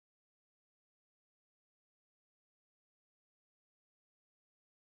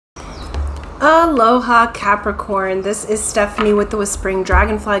Aloha Capricorn, this is Stephanie with the Whispering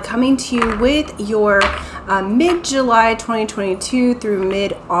Dragonfly coming to you with your mid-July 2022 through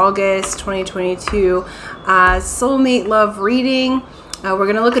mid-August 2022 soulmate love reading. We're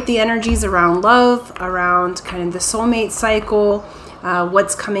going to look at the energies around love, around kind of the soulmate cycle,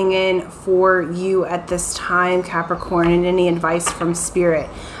 what's coming in for you at this time, Capricorn, and any advice from Spirit.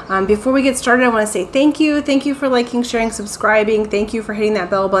 Before we get started, I want to say thank you. Thank you for liking, sharing, subscribing. Thank you for hitting that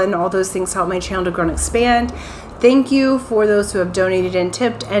bell button. All those things help my channel to grow and expand. Thank you for those who have donated and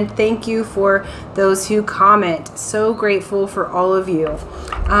tipped, and thank you for those who comment. So grateful for all of you.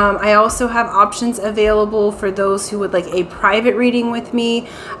 I also have options available for those who would like a private reading with me.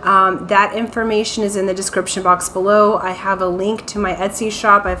 That information is in the description box below. I have a link to my Etsy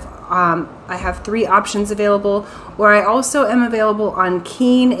shop. I have 3 options available, or I also am available on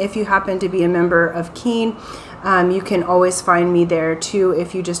Keen. If you happen to be a member of Keen, you can always find me there too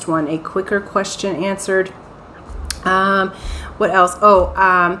if you just want a quicker question answered. What else?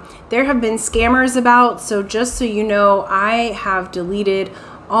 There have been scammers about, so just so you know, I have deleted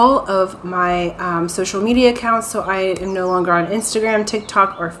all of my social media accounts, so I am no longer on Instagram,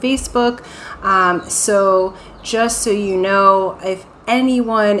 TikTok, or Facebook. So just so you know, if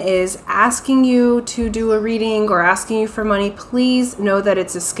anyone is asking you to do a reading or asking you for money, please know that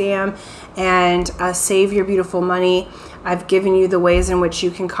it's a scam, and save your beautiful money. I've given you the ways in which you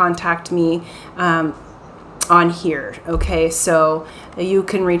can contact me on here, okay? So you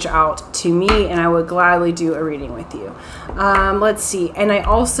can reach out to me and I would gladly do a reading with you. Let's see, and I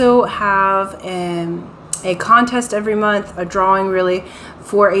also have a contest every month, a drawing really,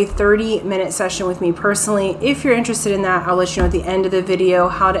 for a 30-minute session with me personally. If you're interested in that, I'll let you know at the end of the video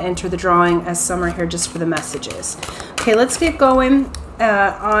how to enter the drawing, as some are here just for the messages. Okay, let's get going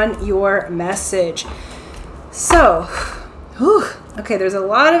on your message. So, whew. Okay, there's a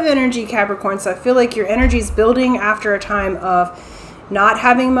lot of energy, Capricorn, so I feel like your energy is building after a time of not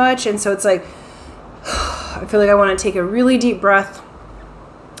having much, and so it's like, I feel like I want to take a really deep breath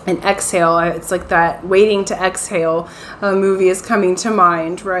and exhale. It's like that Waiting to Exhale movie is coming to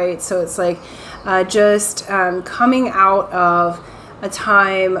mind, right? So it's like just coming out of a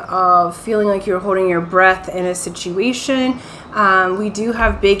time of feeling like you're holding your breath in a situation. We do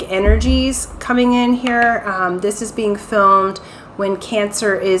have big energies coming in here. This is being filmed when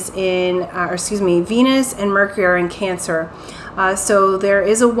Cancer is in, Venus and Mercury are in Cancer. So there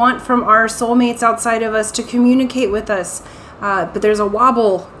is a want from our soulmates outside of us to communicate with us, but there's a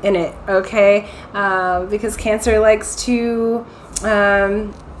wobble in it, okay? Because Cancer likes to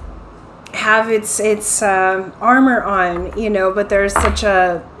have its armor on, you know, but there's such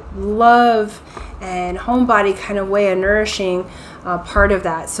a love and homebody kind of way of nourishing part of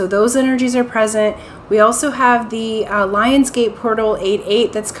that. So those energies are present. We also have the Lionsgate portal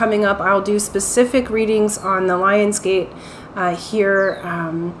 8/8 that's coming up. I'll do specific readings on the Lionsgate here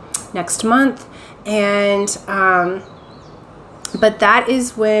next month, and but that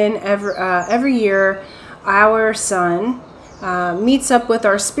is when every year our sun meets up with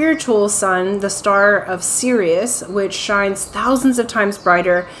our spiritual sun, the star of Sirius, which shines thousands of times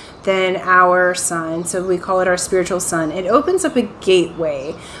brighter than our sun. So we call it our spiritual sun. It opens up a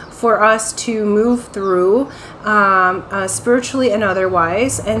gateway for us to move through spiritually and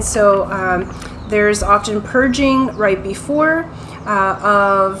otherwise. And so there's often purging right before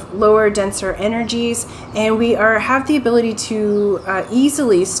of lower, denser energies, and we have the ability to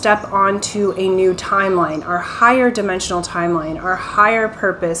easily step onto a new timeline, our higher dimensional timeline, our higher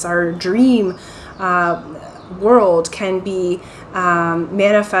purpose, our dream world can be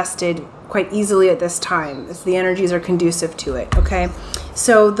manifested quite easily at this time, as the energies are conducive to it, okay?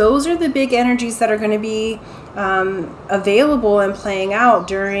 So those are the big energies that are going to be available and playing out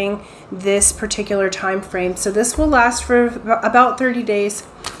during this particular time frame. So this will last for about 30 days,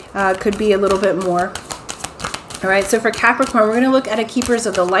 could be a little bit more. All right, so for Capricorn, we're going to look at a Keepers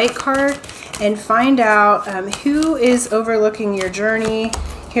of the Light card and find out who is overlooking your journey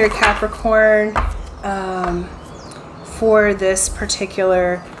here, Capricorn, for this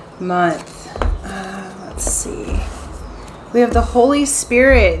particular month. Let's see. We have the Holy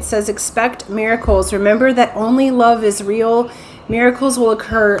Spirit. It says, expect miracles. Remember that only love is real. Miracles will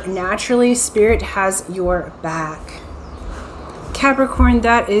occur naturally. Spirit has your back. Capricorn,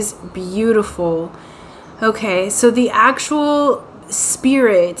 that is beautiful. Okay, so the actual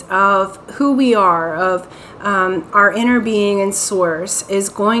spirit of who we are, of our inner being and source, is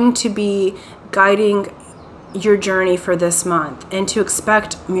going to be guiding your journey for this month, and to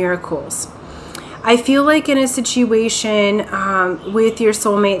expect miracles. I feel like in a situation with your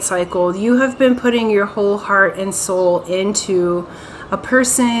soulmate cycle, you have been putting your whole heart and soul into a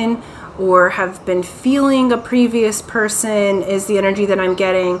person or have been feeling a previous person is the energy that I'm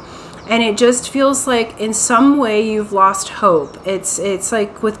getting. And it just feels like in some way you've lost hope. It's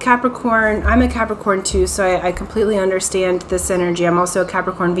like with Capricorn, I'm a Capricorn too, so I completely understand this energy. I'm also a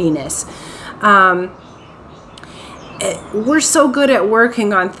Capricorn Venus. We're so good at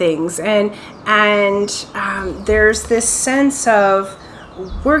working on things, and there's this sense of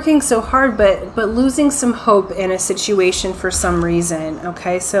working so hard but losing some hope in a situation for some reason.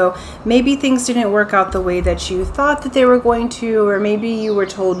 Okay, so maybe things didn't work out the way that you thought that they were going to, or maybe you were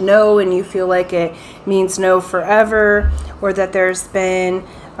told no and you feel like it means no forever, or that there's been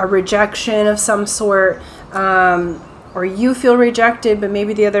a rejection of some sort, or you feel rejected but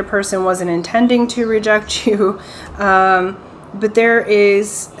maybe the other person wasn't intending to reject you. But there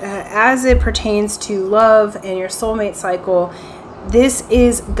is, as it pertains to love and your soulmate cycle, this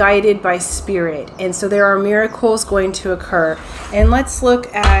is guided by spirit, and so there are miracles going to occur. And let's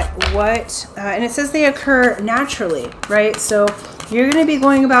look at what, and it says they occur naturally, right? So you're going to be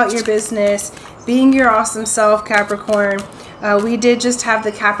going about your business, being your awesome self, Capricorn. We did just have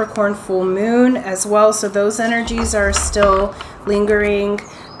the Capricorn full moon as well, so those energies are still lingering.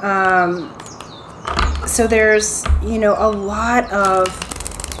 So there's, you know, a lot of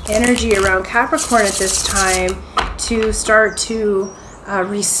energy around Capricorn at this time to start to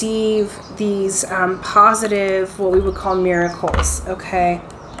receive these positive, what we would call miracles, okay?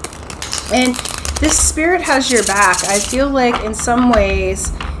 And this spirit has your back. I feel like in some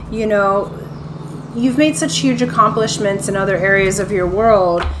ways, you know, you've made such huge accomplishments in other areas of your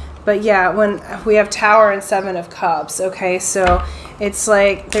world, but yeah, when we have Tower and Seven of Cups, okay, so it's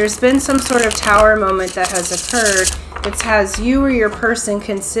like there's been some sort of Tower moment that has occurred. It has you or your person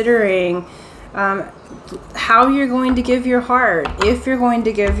considering how you're going to give your heart, if you're going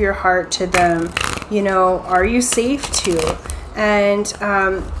to give your heart to them, you know, are you safe to? And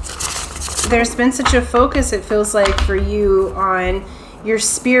there's been such a focus, it feels like, for you on your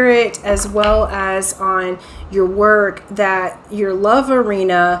spirit as well as on your work, that your love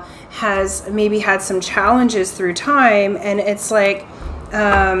arena has maybe had some challenges through time. And it's like,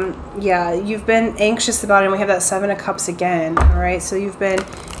 yeah, you've been anxious about it. And we have that Seven of Cups again. All right, so you've been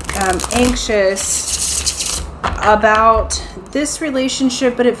anxious about this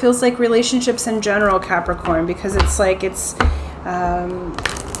relationship, but it feels like relationships in general, Capricorn, because it's like it's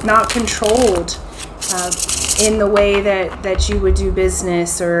not controlled in the way that you would do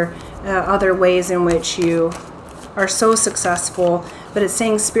business, or other ways in which you are so successful. But it's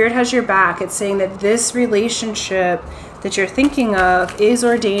saying spirit has your back. It's saying that this relationship that you're thinking of is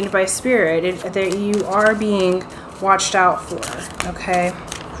ordained by spirit, that you are being watched out for. Okay.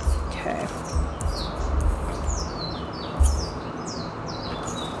 Okay.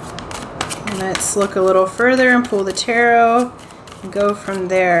 And let's look a little further and pull the tarot and go from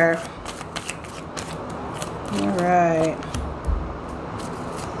there. All right.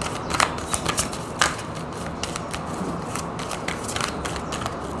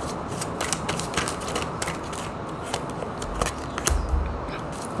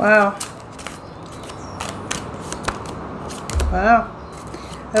 Wow. Wow.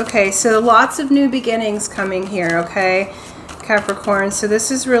 Okay, so lots of new beginnings coming here, okay, Capricorn. So this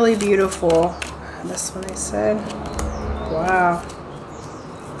is really beautiful. This one I said. Wow.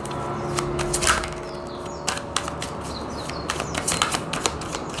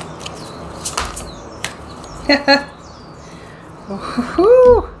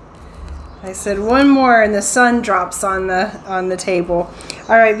 Woohoo! I said one more and the sun drops on the table.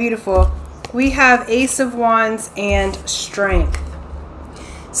 All right, beautiful. We have Ace of Wands and Strength.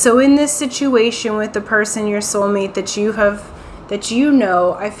 So in this situation with the person, your soulmate, that you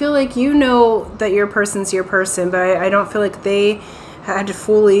know, I feel like you know that your person's your person, but I don't feel like they had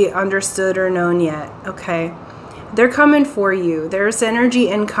fully understood or known yet. Okay. They're coming for you. There's energy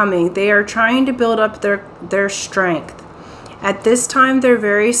incoming. They are trying to build up their strength. At this time, they're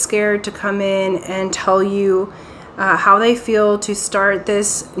very scared to come in and tell you how they feel to start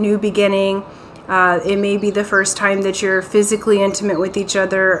this new beginning. It may be the first time that you're physically intimate with each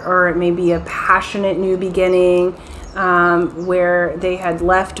other, or it may be a passionate new beginning where they had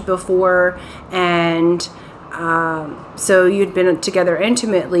left before, and so you'd been together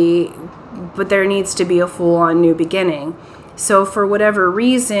intimately, but there needs to be a full-on new beginning. So for whatever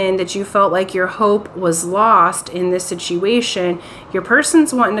reason that you felt like your hope was lost in this situation, your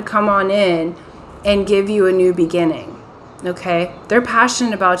person's wanting to come on in and give you a new beginning. Okay, they're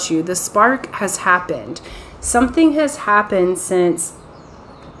passionate about you. The spark has happened. Something has happened since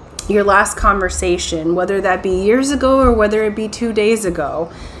your last conversation, whether that be years ago or whether it be 2 days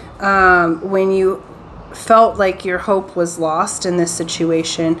ago, when you felt like your hope was lost in this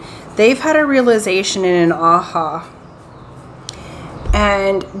situation, they've had a realization and an aha.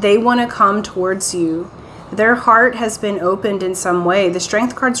 And they want to come towards you. Their heart has been opened in some way. The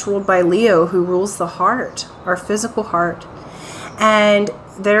Strength card's ruled by Leo, who rules the heart, our physical heart. And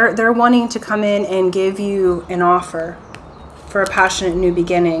they're wanting to come in and give you an offer for a passionate new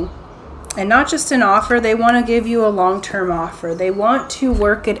beginning. And not just an offer, they want to give you a long-term offer. They want to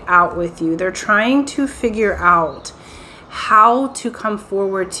work it out with you. They're trying to figure out how to come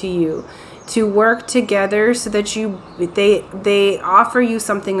forward to you, to work together so that they offer you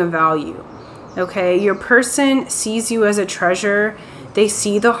something of value. Okay, your person sees you as a treasure. They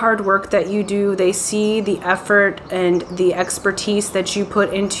see the hard work that you do. They see the effort and the expertise that you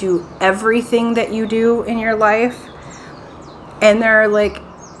put into everything that you do in your life. And they're like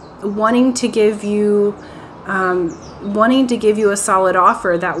wanting to give you a solid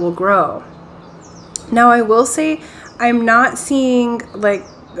offer that will grow. Now, I will say I'm not seeing like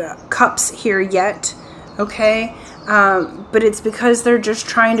cups here yet, okay? But it's because they're just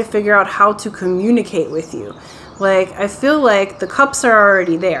trying to figure out how to communicate with you. Like, I feel like the cups are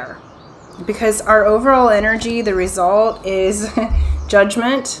already there because our overall energy, the result is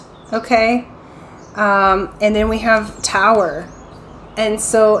judgment, okay? And then we have Tower. And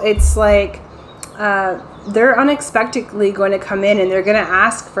so it's like they're unexpectedly going to come in and they're going to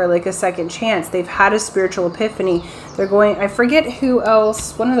ask for like a second chance. They've had a spiritual epiphany. They're going, I forget who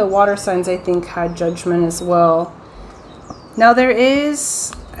else, one of the water signs I think had Judgment as well. Now there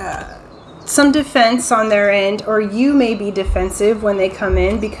is some defense on their end, or you may be defensive when they come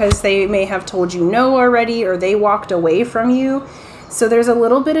in because they may have told you no already, or they walked away from you. So there's a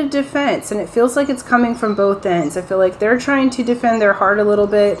little bit of defense, and it feels like it's coming from both ends. I feel like they're trying to defend their heart a little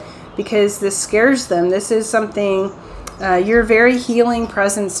bit because this scares them. This is something, you're a very healing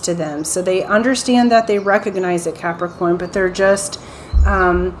presence to them. So they understand that, they recognize it, Capricorn, but they're just,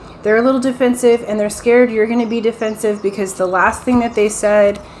 they're a little defensive and they're scared you're going to be defensive because the last thing that they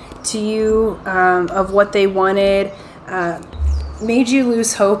said to you of what they wanted made you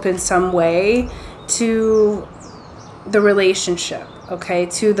lose hope in some way to the relationship, okay,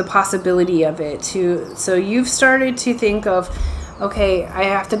 to the possibility of it, so you've started to think of, okay, I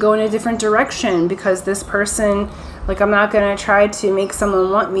have to go in a different direction because this person, like, I'm not going to try to make someone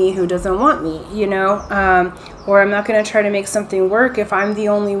want me who doesn't want me, you know, or I'm not going to try to make something work if I'm the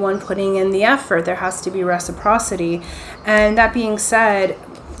only one putting in the effort. There has to be reciprocity. And that being said,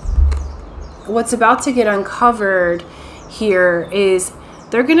 what's about to get uncovered here is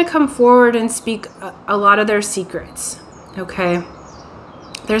they're going to come forward and speak a lot of their secrets, okay?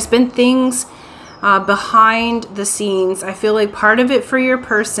 There's been things behind the scenes. I feel like part of it for your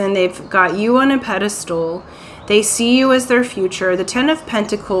person, they've got you on a pedestal. They see you as their future. The Ten of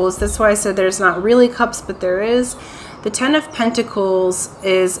Pentacles, that's why I said there's not really cups, but there is. The Ten of Pentacles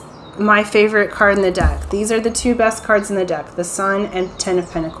is my favorite card in the deck. These are the two best cards in the deck, the Sun and Ten of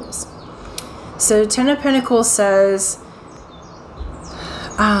Pentacles. So Ten of Pentacles says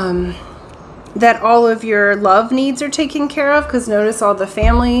that all of your love needs are taken care of, because notice all the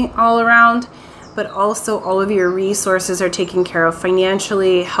family all around, but also all of your resources are taken care of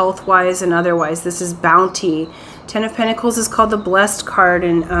financially, health-wise, and otherwise. This is bounty. Ten of Pentacles is called the blessed card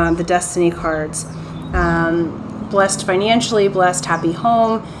in the Destiny cards. Blessed financially, blessed happy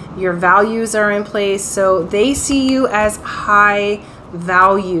home. Your values are in place. So they see you as high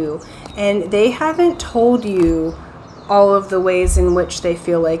value, and they haven't told you all of the ways in which they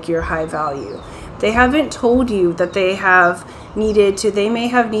feel like you're high value. They haven't told you that they have needed to, they may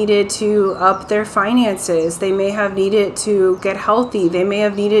have needed to up their finances. They may have needed to get healthy. They may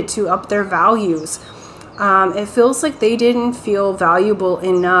have needed to up their values. It feels like they didn't feel valuable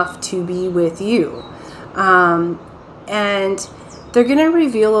enough to be with you. And they're going to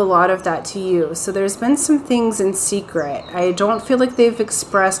reveal a lot of that to you. So there's been some things in secret. I don't feel like they've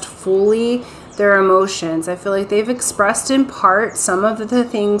expressed fully their emotions. I feel like they've expressed in part some of the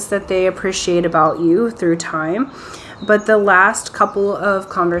things that they appreciate about you through time. But the last couple of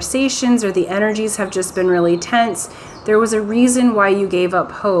conversations, or the energies, have just been really tense. There was a reason why you gave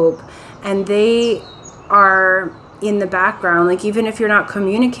up hope, and they are in the background. Like, even if you're not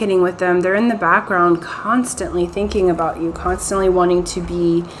communicating with them, they're in the background constantly thinking about you, constantly wanting to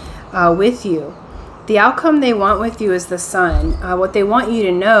be with you. The outcome they want with you is the Sun. What they want you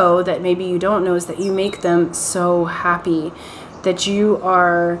to know that maybe you don't know is that you make them so happy, that you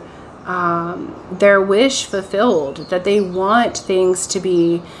are their wish fulfilled, that they want things to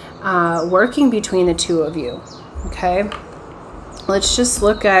be working between the two of you. Okay, let's just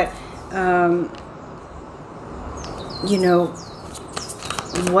look at you know,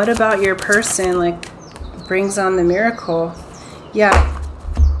 what about your person? Like, brings on the miracle. Yeah,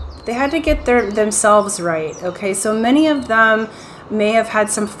 they had to get themselves right. Okay, so many of them may have had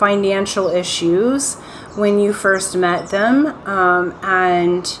some financial issues when you first met them,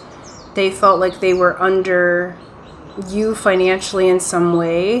 and they felt like they were under you financially in some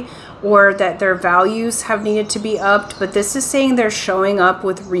way, or that their values have needed to be upped. But this is saying they're showing up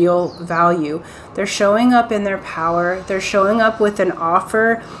with real value. They're showing up in their power. They're showing up with an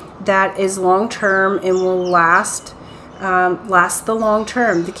offer that is long-term and will last the long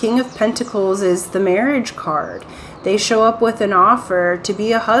term. The King of Pentacles is the marriage card. They show up with an offer to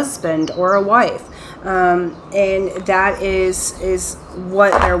be a husband or a wife. And that is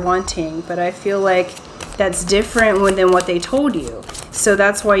what they're wanting. But I feel like that's different than what they told you. So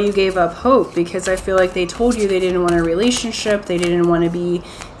that's why you gave up hope, because I feel like they told you they didn't want a relationship. They didn't want to be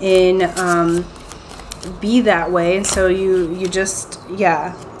that way. And so you just,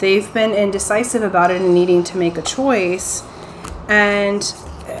 yeah, they've been indecisive about it and needing to make a choice. And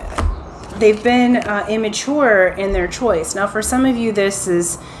they've been immature in their choice. Now, for some of you, this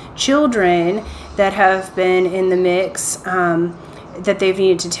is children that have been in the mix that they've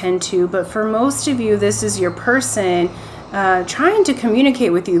needed to tend to. But for most of you, this is your person trying to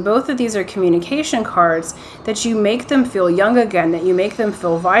communicate with you. Both of these are communication cards, that you make them feel young again, that you make them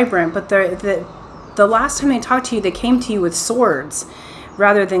feel vibrant. But the last time they talked to you, they came to you with swords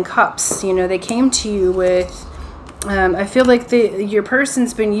rather than cups. You know, they came to you with, I feel like your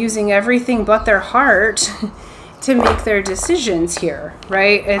person's been using everything but their heart to make their decisions here,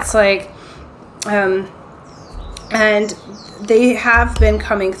 right? It's like, and they have been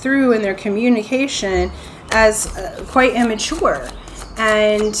coming through in their communication as quite immature.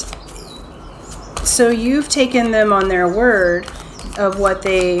 And so you've taken them on their word of what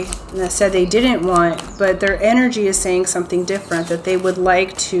they said they didn't want, but their energy is saying something different, that they would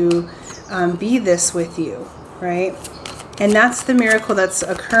like to be this with you, right? And that's the miracle that's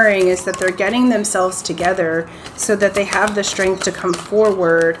occurring, is that they're getting themselves together so that they have the strength to come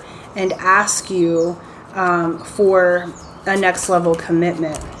forward and ask you for a next level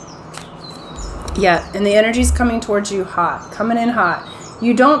commitment. Yeah, and the energy's coming towards you hot, coming in hot.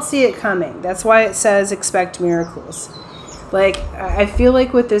 You don't see it coming. That's why it says expect miracles. Like, I feel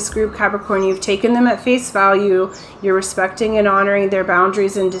like with this group, Capricorn, you've taken them at face value. You're respecting and honoring their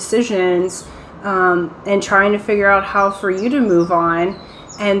boundaries and decisions, and trying to figure out how for you to move on.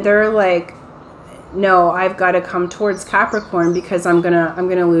 And they're like, no, I've got to come towards Capricorn because I'm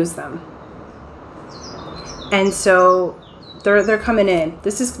gonna lose them. And so they're coming in.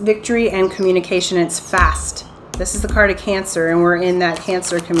 This is victory and communication. It's fast. This is the card of Cancer, and we're in that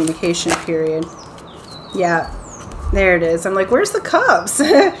Cancer communication period. Yeah, there it is. I'm like, where's the cups?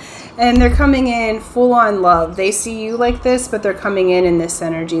 And they're coming in full on love. They see you like this, but they're coming in this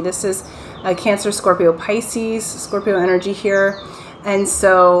energy. This is a Cancer, Scorpio, Pisces, Scorpio energy here. And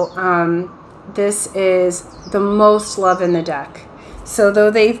so this is the most love in the deck. So though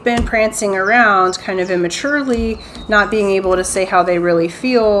they've been prancing around kind of immaturely, not being able to say how they really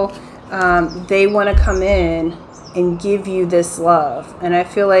feel, they want to come in and give you this love. And I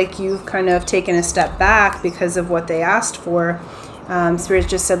feel like you've kind of taken a step back because of what they asked for. Spirit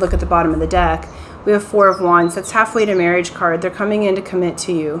just said, look at the bottom of the deck. We have Four of Wands. That's halfway to marriage card. They're coming in to commit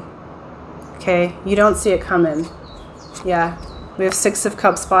to you. Okay? You don't see it coming. Yeah. We have Six of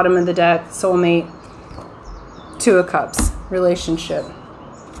Cups, bottom of the deck, soulmate. Two of Cups, relationship.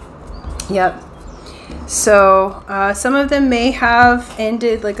 Yep. So some of them may have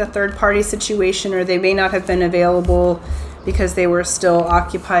ended like a third-party situation, or they may not have been available because they were still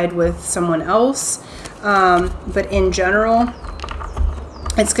occupied with someone else. But in general,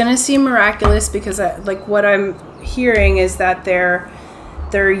 it's going to seem miraculous because like what I'm hearing is that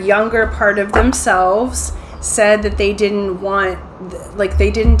their younger part of themselves said that they didn't want, like they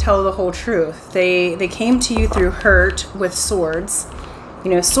didn't tell the whole truth. They came to you through hurt with swords,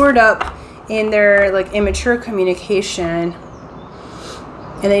 you know, sword up in their like immature communication,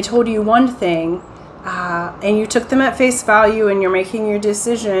 and they told you one thing, and you took them at face value, and you're making your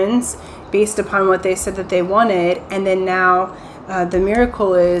decisions based upon what they said that they wanted. And then now the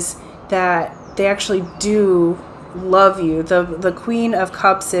miracle is that they actually do love you. The Queen of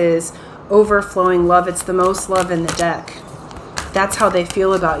Cups is overflowing love. It's the most love in the deck. That's how they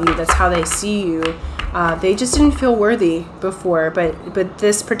feel about you. That's how they see you. They just didn't feel worthy before, but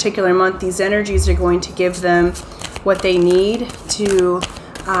this particular month, these energies are going to give them what they need to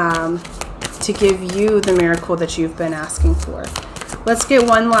give you the miracle that you've been asking for. Let's get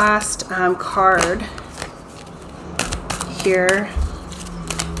one last card here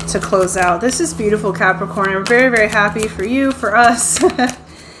to close out. This is beautiful, Capricorn. I'm very, very happy for you, for us.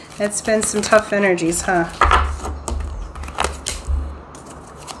 It's been some tough energies, huh?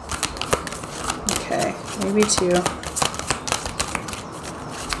 Okay, maybe 2.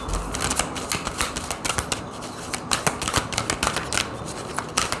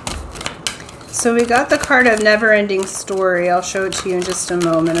 So we got the card of never-ending story. I'll show it to you in just a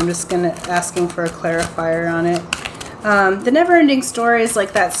moment. I'm just asking for a clarifier on it. The never-ending story is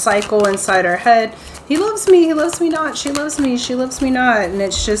like that cycle inside our head. He loves me not. She loves me not. And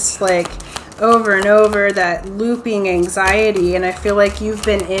it's just like over and over, that looping anxiety. And I feel like you've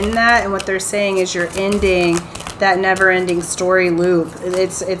been in that, and what they're saying is you're ending that never-ending story loop.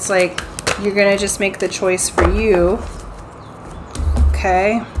 It's like you're gonna just make the choice for you.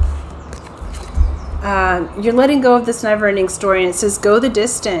 Okay. You're letting go of this never-ending story, and it says go the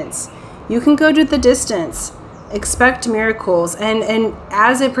distance. You can go to the distance. Expect miracles. And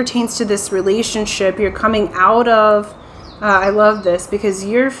as it pertains to this relationship, you're coming out of, I love this, because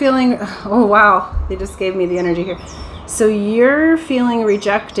you're feeling, oh wow, they just gave me the energy here. So you're feeling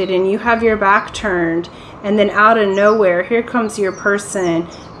rejected, and you have your back turned, and then out of nowhere, here comes your person.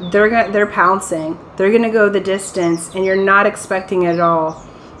 They're pouncing. They're gonna go the distance, and you're not expecting it at all.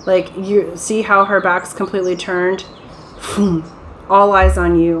 Like, you see how her back's completely turned? All eyes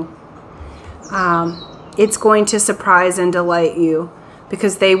on you. It's going to surprise and delight you,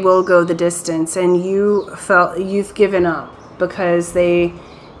 because they will go the distance, and you've given up because they,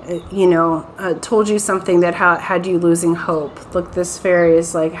 you know, told you something that had you losing hope. Look, this fairy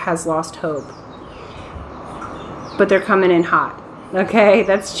is like, has lost hope. But they're coming in hot. Okay,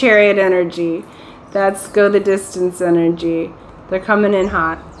 that's Chariot energy. That's go the distance energy. They're coming in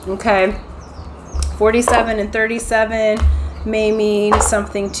hot. Okay, 47 and 37 may mean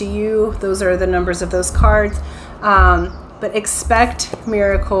something to you. Those are the numbers of those cards. But expect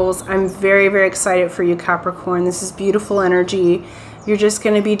miracles. I'm very, very excited for you, Capricorn. This is beautiful energy. You're just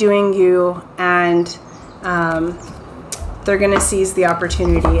going to be doing you, and they're going to seize the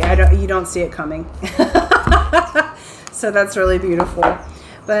opportunity. You don't see it coming. So that's really beautiful.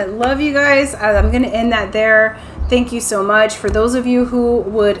 But love you guys. I'm going to end that there. Thank you so much. For those of you who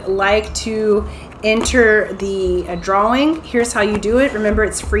would like to enter the drawing, here's how you do it. Remember,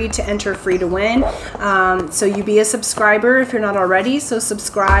 it's free to enter, free to win. So you be a subscriber if you're not already. So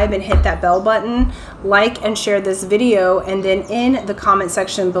subscribe and hit that bell button, like and share this video, and then in the comment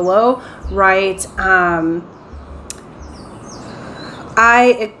section below, write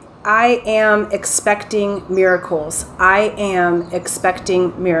I am expecting miracles. I am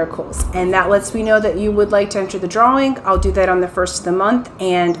expecting miracles. And that lets me know that you would like to enter the drawing. I'll do that on the 1st of the month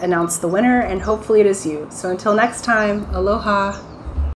and announce the winner, and hopefully it is you. So until next time, aloha.